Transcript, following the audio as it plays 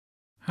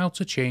how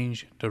to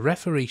change the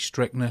referee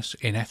strictness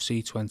in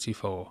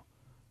FC24.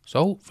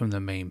 So from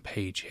the main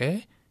page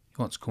here, you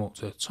want to come up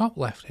to the top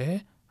left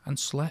here and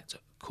select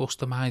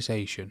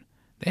customization.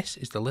 This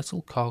is the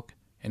little cog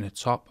in the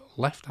top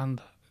left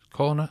hand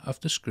corner of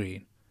the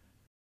screen.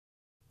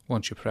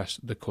 Once you press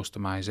the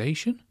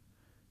customization,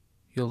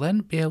 you'll then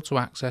be able to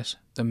access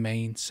the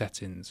main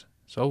settings.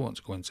 So we want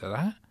to go into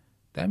that,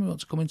 then we want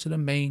to come into the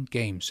main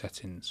game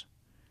settings.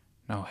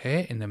 Now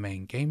here in the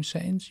main game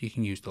settings, you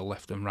can use the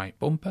left and right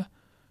bumper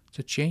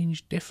to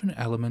change different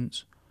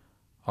elements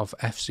of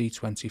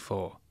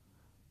FC24.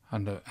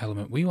 And the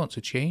element we want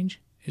to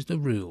change is the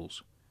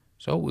rules.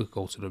 So we'll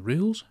go to the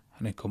rules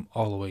and then come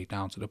all the way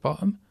down to the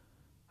bottom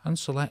and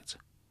select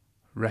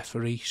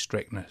referee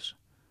strictness.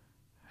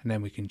 And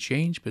then we can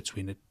change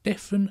between the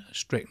different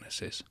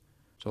strictnesses.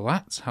 So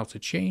that's how to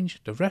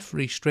change the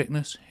referee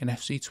strictness in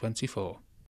FC24.